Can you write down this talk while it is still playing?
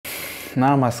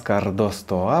Namaskar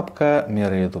dosto apka,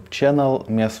 मेरा YouTube channel,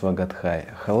 me swagat hai.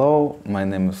 Hello, my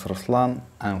name is Ruslan,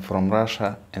 I'm from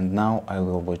Russia and now I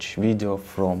will watch video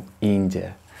from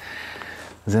India.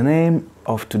 The name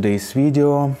of today's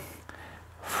video: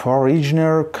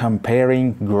 Foreigner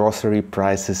comparing grocery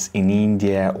prices in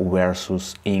India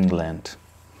versus England.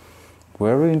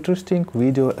 Very interesting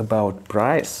video about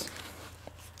price.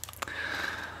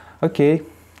 Okay,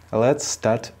 let's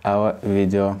start our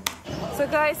video. So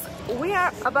guys, we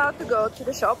are about to go to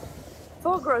the shop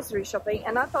for grocery shopping,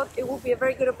 and I thought it would be a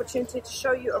very good opportunity to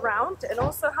show you around and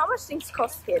also how much things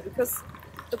cost here, because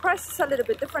the prices are a little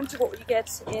bit different to what you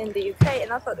get in the UK,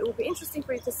 and I thought it would be interesting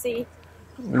for you to see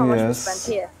how much we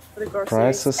spend here for the groceries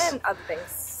prices, and other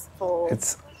things.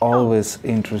 It's always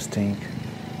interesting.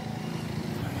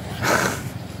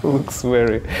 Looks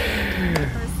very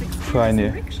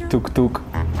funny. Tuk-tuk.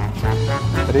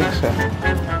 Rickshaw.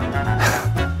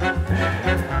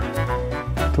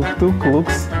 Tuk-tuk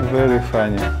looks very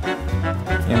funny.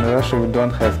 In Russia we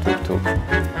don't have tuk-tuk.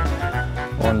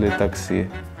 Only taxi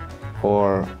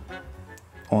or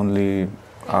only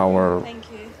our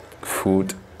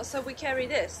food. So we carry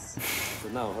this. So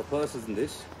now her purse is in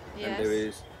this, and there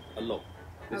is a lock.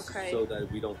 This is so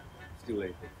that we don't steal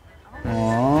anything.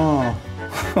 Oh.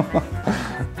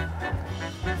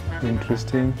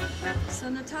 Interesting. So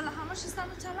Nutella, how much is that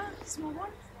Nutella? Small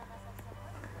one?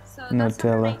 So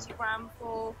Nutella. that's 180 gram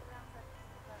for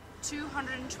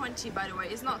 220, by the way.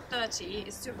 It's not 30,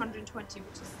 it's 220,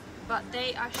 which is, but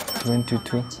they actually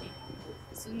 22.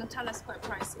 So Nutella's quite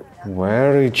pricey.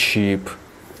 Very cheap.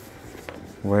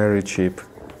 Very cheap.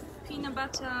 Peanut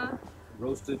butter.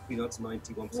 Roasted peanuts,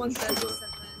 91% sugar.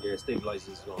 Yeah,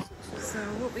 stabilizers as well. So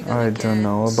what we I don't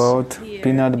know about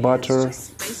peanut butter.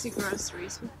 Just basic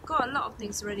groceries. We've got a lot of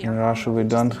things already. In Russia we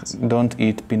don't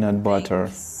eat peanut butter.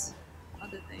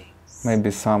 Other things. Maybe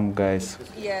some guys.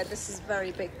 Yeah, this is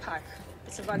very big pack.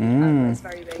 It's a value pack, but it's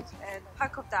very big. And a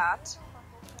pack of that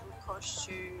will cost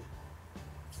you,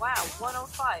 wow,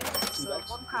 105. So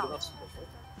 £1.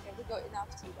 Yeah, we got enough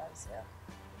tea bags here.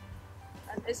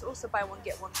 And it's also buy one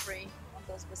get one free on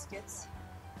those biscuits.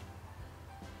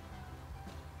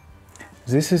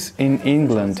 This is in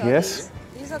England, yes?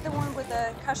 These are the one with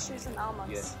the cashews and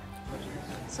almonds. Yes.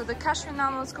 So the cashew and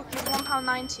almonds cookie is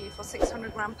 £1.90 for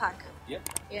 600 gram pack. Yeah.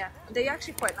 Yeah, they're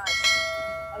actually quite nice.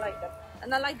 I like them.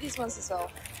 And I like these ones as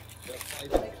well.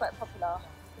 They're quite popular.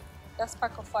 That's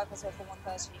pack of 5 as well for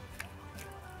 £1.30.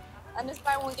 And it's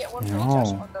buy one get one free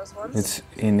on those ones. It's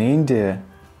in India.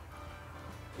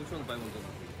 Which one buy one get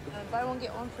one free? Buy one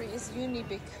get one free is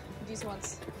Unibic. These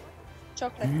ones.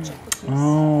 Chocolate chip cookies.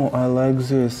 Oh, I like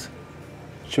this.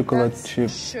 Chocolate That's chip.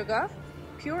 Sugar.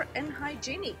 Pure and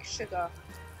hygienic sugar.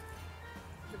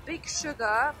 The big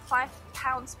sugar, £5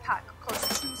 pack,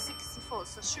 costs $2.64.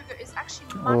 So sugar is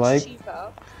actually much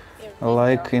cheaper.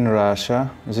 Like in Russia,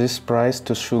 this price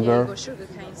to sugar. Yeah, you got sugar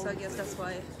cane, so I guess that's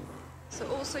why. So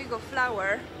also you got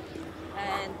flour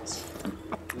and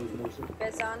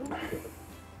besan.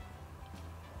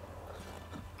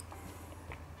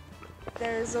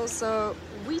 There is also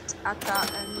wheat atta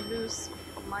and loose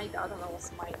maida. I don't know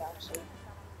what's maida actually.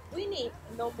 We need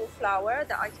normal flour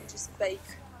that I can just bake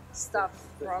stuff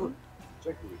from.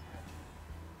 Jaggery.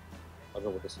 I don't know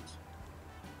what this is.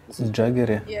 This is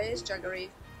jaggery. Yeah, it's jaggery.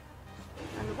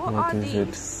 And what are is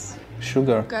these? It?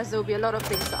 Sugar. Guys, there will be a lot of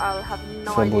things that I'll have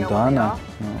no idea what they Sabudana? are.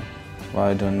 No,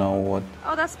 I don't know what.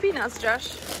 Oh, that's peanuts,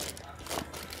 Josh.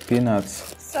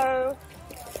 Peanuts. So,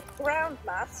 ground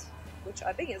nut, which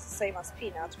I think is the same as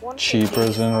peanuts. Cheaper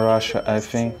than Russia, I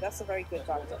think. That's a very good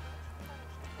value.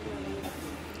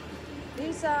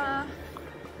 These are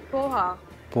poha.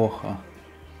 Poha.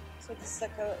 So this is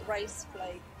like a rice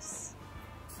flakes.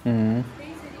 Mm-hmm.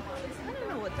 I don't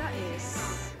know what that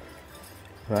is.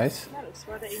 Rice? That looks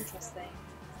rather interesting.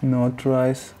 Not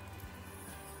rice.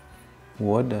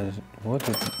 What is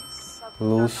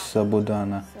loose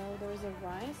sabudana? So there's a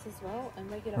rice as well, and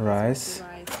regular rice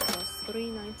costs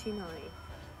 $3.99.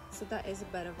 So that is a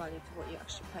better value to what you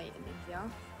actually pay in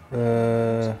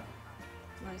India.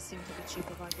 Rice seems to be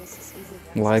cheaper, but I guess it's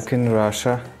easier. Like in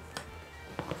Russia.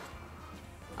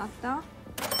 Atta,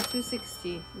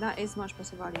 $2.60. That is much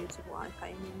better value to what I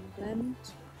pay in England.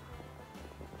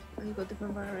 And you've got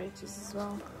different varieties as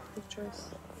well. Good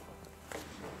choice.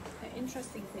 An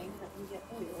interesting thing that you get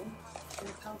oil in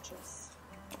the pouches.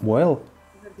 Well.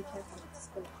 You gotta be careful not to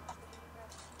spill.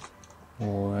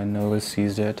 Oh, I never see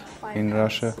that in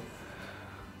Russia.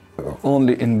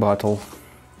 Only in bottle.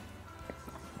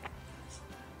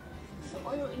 So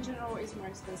oil in general is more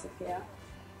expensive here.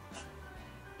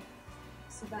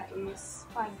 So that is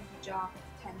 5 jar,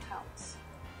 £10.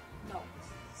 No,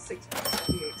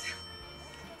 6.98.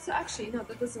 So actually, no,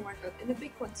 that doesn't work out. In the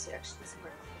big quantity, actually doesn't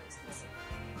work out. It's expensive.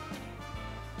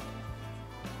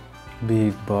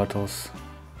 Big bottles.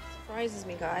 Surprises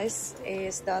me, guys,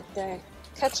 is that the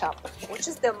ketchup, which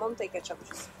is the Monte ketchup,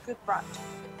 which is a good brand.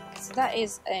 So that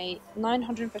is a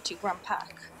 950 gram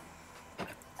pack,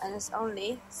 and it's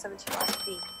only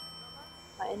 75p.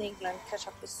 In England,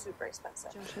 ketchup is super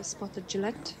expensive. Josh has spotted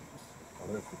Gillette.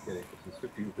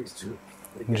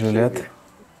 Gillette.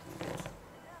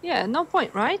 Yeah, no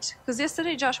point, right? Because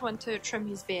yesterday Josh went to trim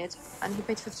his beard and he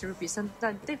paid 50 rupees, and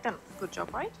they've done a good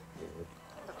job, right?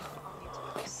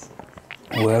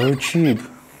 Very cheap.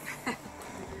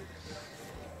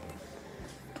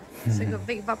 It's like a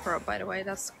big vapor up, by the way.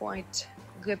 That's quite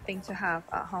a good thing to have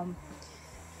at home.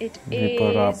 It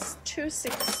is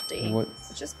 260,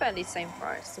 which is barely the same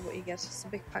price to what you get. It's a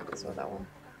big pack as well, that one.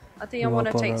 I think I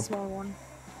want to take a small one.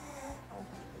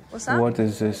 What's that? What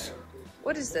is this?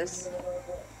 What is this?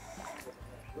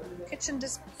 Kitchen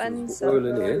dispenser. Oil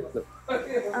in here. Look.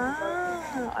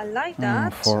 Ah, I like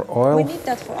that. For oil? We need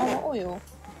that for our oil.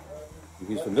 You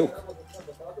use for milk.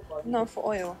 No, for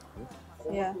oil.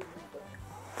 Yeah.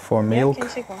 For milk? Yeah, can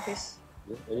you take one, please?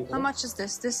 How much is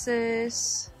this? This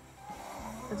is...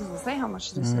 It doesn't say how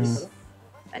much this is.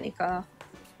 Any color.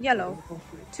 Yellow.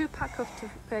 2 pack of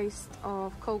toothpaste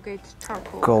of Colgate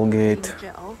charcoal. Colgate.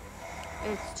 Gel.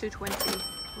 It's 220,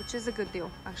 which is a good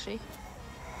deal, actually.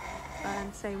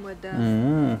 And same with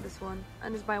this one.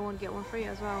 And it's buy one get one free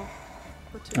as well.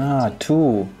 For 2.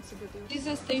 That's a good deal. These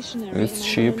are stationary. It's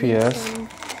cheap, yes.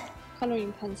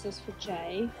 Coloring pencils for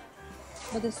Jay.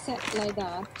 But a set like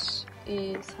that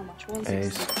is how much?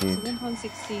 160. So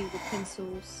 160 with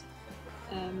pencils.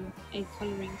 8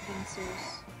 coloring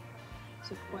pencils,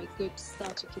 so quite good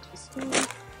starter kit for school.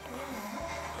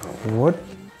 What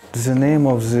is the name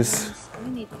of this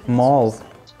mall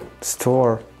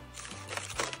store?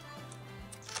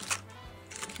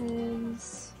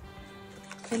 Pens,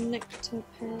 connector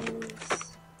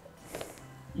pens.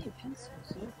 Hey,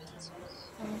 pencils, no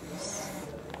pencils.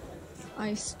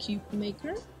 Ice cube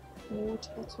maker,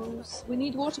 water bottles. We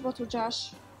need water bottle,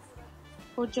 Josh,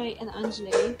 for Jay and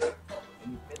Angeli.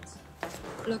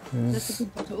 Look, that's a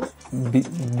good bottle.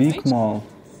 Big right? mall.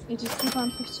 It is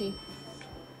 £2.50.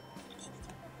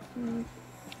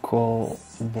 Coal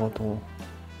bottle.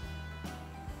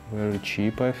 Very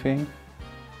cheap, I think.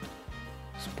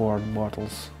 Sport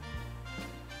bottles.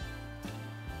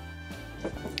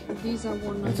 These are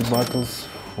It's bottles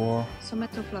for... So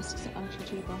metal plastics are actually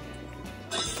cheaper.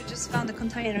 We just found the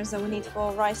containers that we need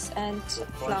for rice and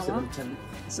flour.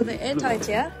 So they're airtight,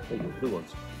 yeah? Blue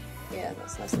ones. Yeah,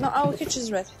 that's nice. No, our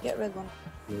kitchen's red. Get red one.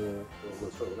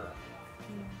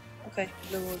 Okay,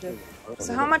 blue will do.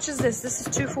 So how much is this? This is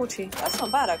 240. That's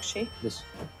not bad, actually. This.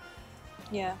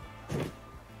 Yeah.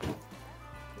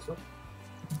 This one?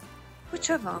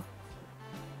 Whichever.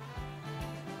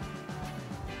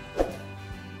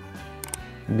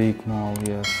 Big mall,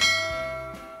 yes.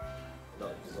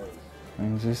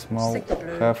 In this mall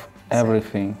have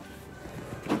everything.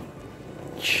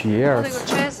 Oh, Chairs. they got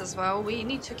chairs as well. We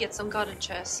need to get some garden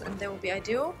chairs, and they will be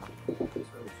ideal.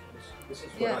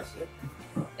 Yeah.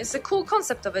 It's a cool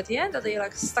concept of it, yeah? That they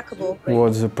like stackable.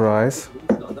 What's the price?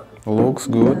 Looks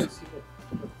good.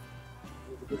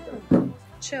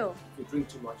 Chill. If you drink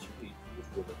too much, you eat.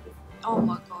 Oh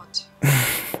my god.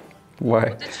 Why?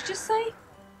 What did you just say?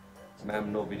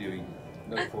 Ma'am, no videoing.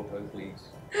 No photo, please.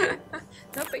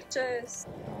 No pictures.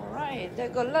 Alright,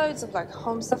 they've got loads of like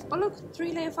home stuff. But look,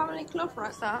 3-layer family cloth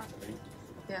right there.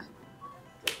 Yeah.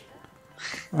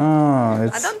 Ah,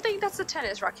 it's I don't think that's a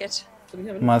tennis racket.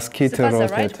 mosquito It's a buzzer,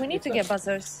 rocket. right? We need to get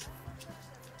buzzers.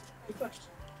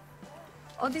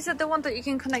 Oh, these are the ones that you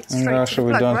can connect In straight Russia, to the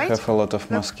we plug, don't right? have a lot of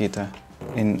mosquito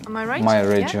in Am I right? my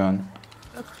Yeah? region.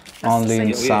 Look, that's Only the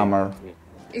in same. summer.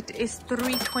 It is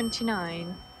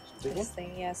 329. This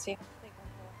thing, yeah, see?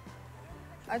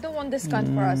 I don't want this kind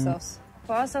for ourselves.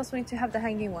 For ourselves, we need to have the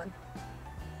hanging one.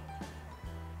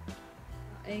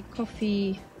 A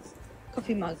coffee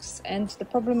mugs, and the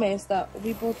problem is that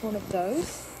we bought one of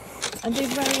those, and they're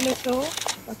very little.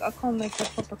 Like I can't make a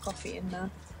proper coffee in there,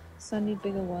 so I need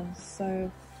bigger ones.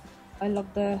 So I love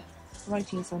the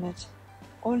writings on it.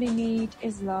 All you need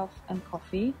is love and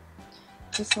coffee.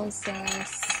 This one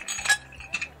says,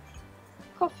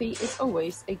 coffee is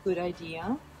always a good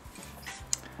idea.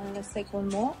 And let's take one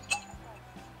more.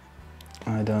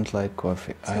 I don't like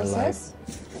coffee. So I it like says,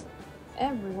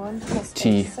 everyone has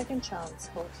tea. a second chance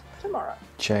for tomorrow.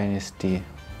 Chinese tea.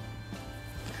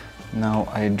 Now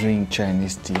I drink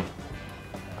Chinese tea.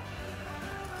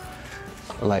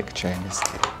 Like Chinese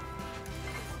tea.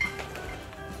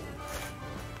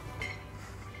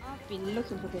 been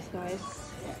looking for this, guys.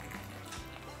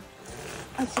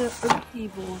 It's a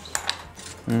keyboard.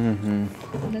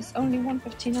 And it's only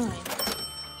 $159.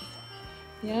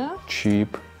 Yeah?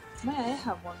 Cheap. May I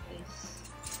have one, please?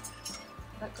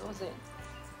 That goes in.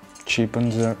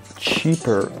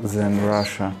 Cheaper than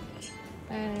Russia.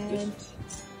 And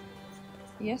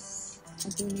yes, I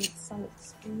do need salad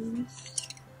spoons.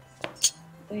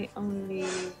 They only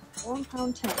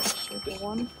 £1.10. Should be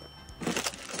one.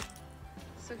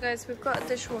 So guys, we've got a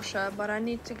dishwasher, but I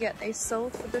need to get a soul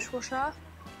for dishwasher,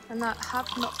 and I have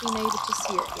not been able to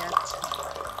see it yet.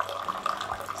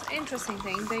 It's an interesting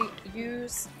thing. They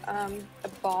use a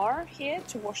bar here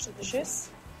to wash the dishes,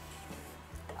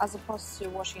 as opposed to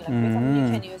washing liquid. I mean,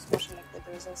 you can use washing liquid.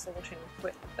 There is also washing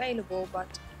liquid available,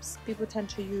 but people tend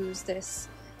to use this,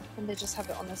 and they just have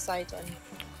it on the side and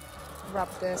rub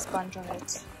the sponge on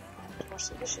it and wash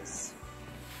the dishes.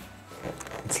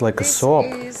 It's like a soap.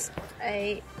 This is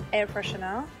a air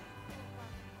freshener.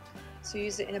 So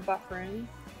use it in a bathroom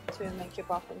to make your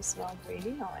bathroom smell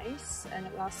really nice, and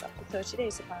it lasts up to 30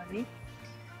 days apparently.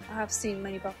 I have seen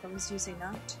many bathrooms using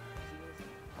that.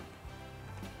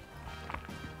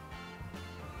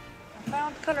 I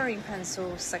found coloring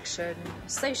pencil section,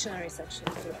 stationery section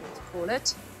if you want to call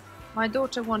it. My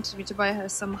daughter wanted me to buy her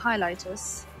some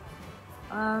highlighters.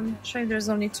 Shame there's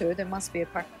only two. There must be a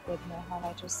pack with more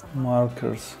highlighters somewhere.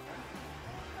 Markers.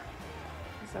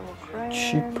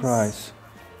 Cheap price.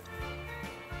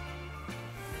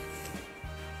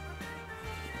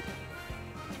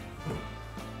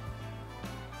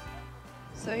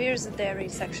 So here's the dairy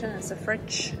section. It's a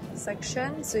fridge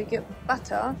section. So you get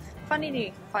butter. Funny thing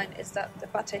you can find is that the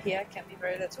butter here can be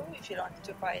very little if you like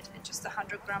to buy it in just a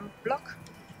 100-gram block,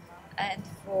 and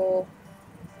for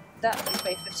that you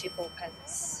pay 54p.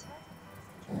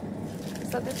 Is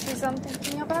that the cheese I'm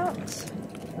thinking about?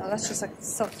 No, that's just like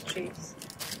soft cheese.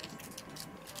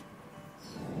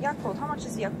 Yakult, how much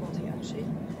is Yakult here actually?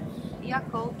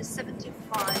 Yakult is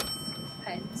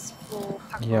 75p for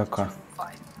pack of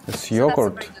 5. It's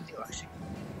yogurt. That's a very good deal actually.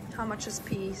 How much is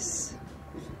peas?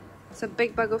 It's a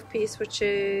big bag of peas, which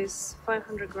is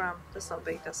 500 grams. That's not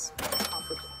big, that's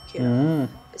half a kilo.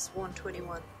 It's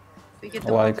 121. We get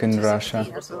the like in Russia.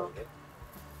 As well.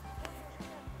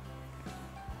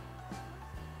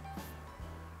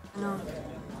 No,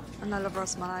 and I love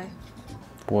rasmalai.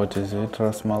 What is it,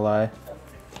 rasmalai?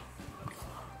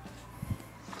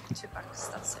 2 packs,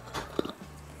 that's it.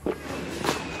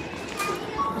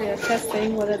 We are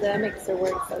testing whether the mixer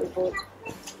works that we bought.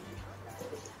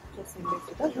 Just in case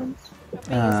it doesn't.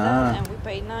 Down, and we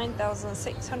paid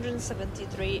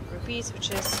 9,673 rupees, which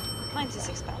is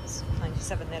 £96,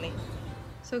 97 nearly.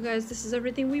 So guys, this is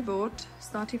everything we bought.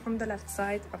 Starting from the left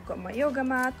side, I've got my yoga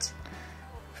mat,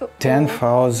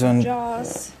 10,000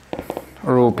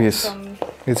 rupees.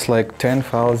 It's like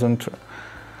 10,000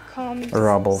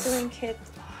 rubles. Sewing kit,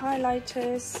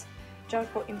 highlighters. George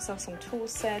bought himself some tool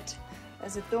set.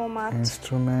 There's a doormat.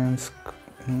 Instruments.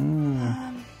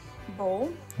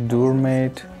 Bowl.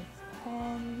 Doormat.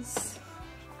 Pens.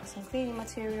 Some cleaning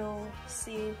material.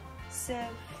 Sieve.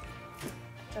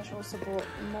 Josh also bought a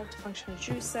multifunctional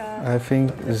juicer. I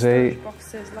think they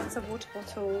boxes, lots of water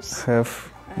bottles. Have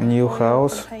new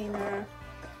house. Container.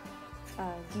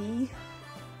 Ghee.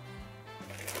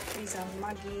 These are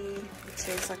Maggi, which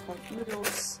is like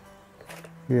noodles.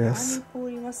 Yes. Pani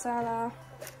puri masala.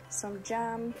 Some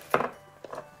jam.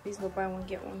 These were buy one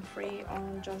get one free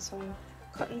on Johnson.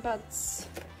 Cotton buds.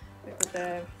 We've got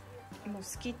the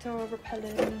mosquito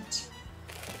repellent.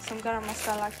 Some garam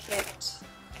masala kit.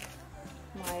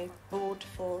 My board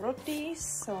for rotis.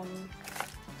 Some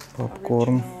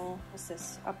popcorn. Original, what's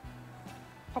this?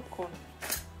 Popcorn.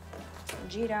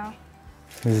 Jeera.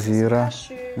 Zira.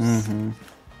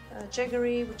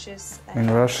 Jaggery, which is in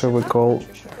Russia we call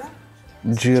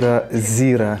Jeera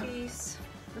Zira.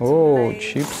 Oh,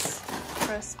 chips.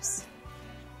 Crisps.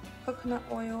 Coconut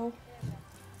oil.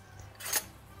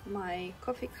 My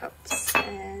coffee cups,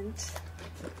 and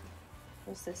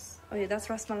what's this? Oh yeah, that's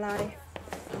rasmalai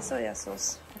and soya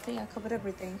sauce. I think I covered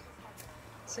everything.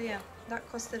 So yeah, that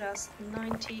costed us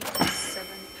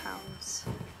 £97.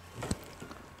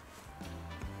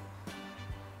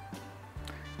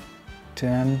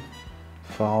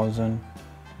 10,000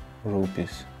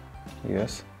 rupees.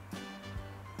 Yes.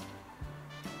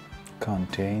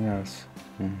 Containers.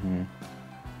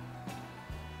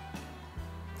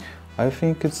 I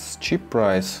think it's cheap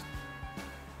price.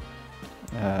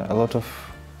 A lot of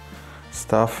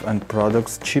stuff and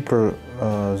products cheaper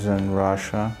than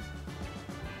Russia.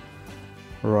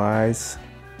 Rice,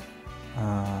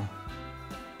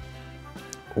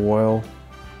 oil.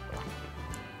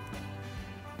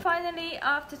 Finally,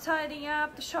 after tidying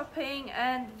up the shopping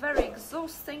and very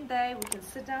exhausting day, we can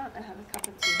sit down and have a cup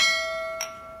of tea.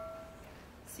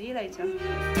 See you later.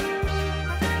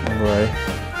 Bye.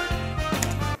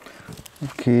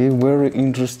 Okay, very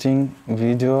interesting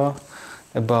video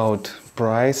about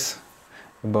price,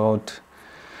 about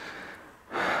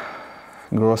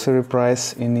grocery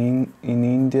price in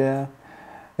India.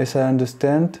 As I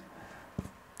understand,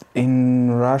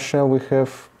 in Russia we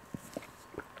have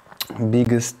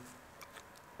biggest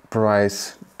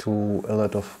price to a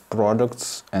lot of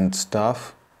products and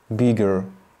stuff, bigger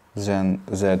than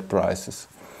that prices.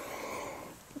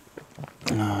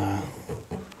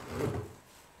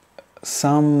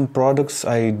 Some products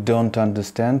I don't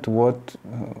understand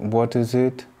what is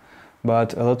it,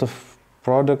 but a lot of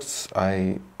products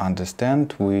I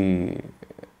understand. We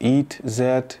eat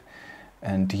that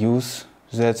and use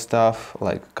that stuff,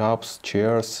 like cups,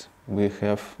 chairs. We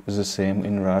have the same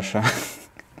in Russia.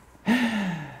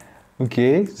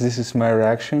 Okay, this is my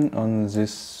reaction on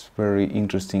this very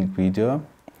interesting video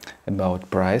about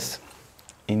price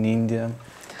in India.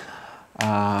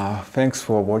 Thanks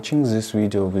for watching this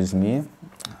video with me.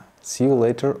 See you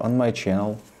later on my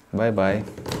channel. Bye bye.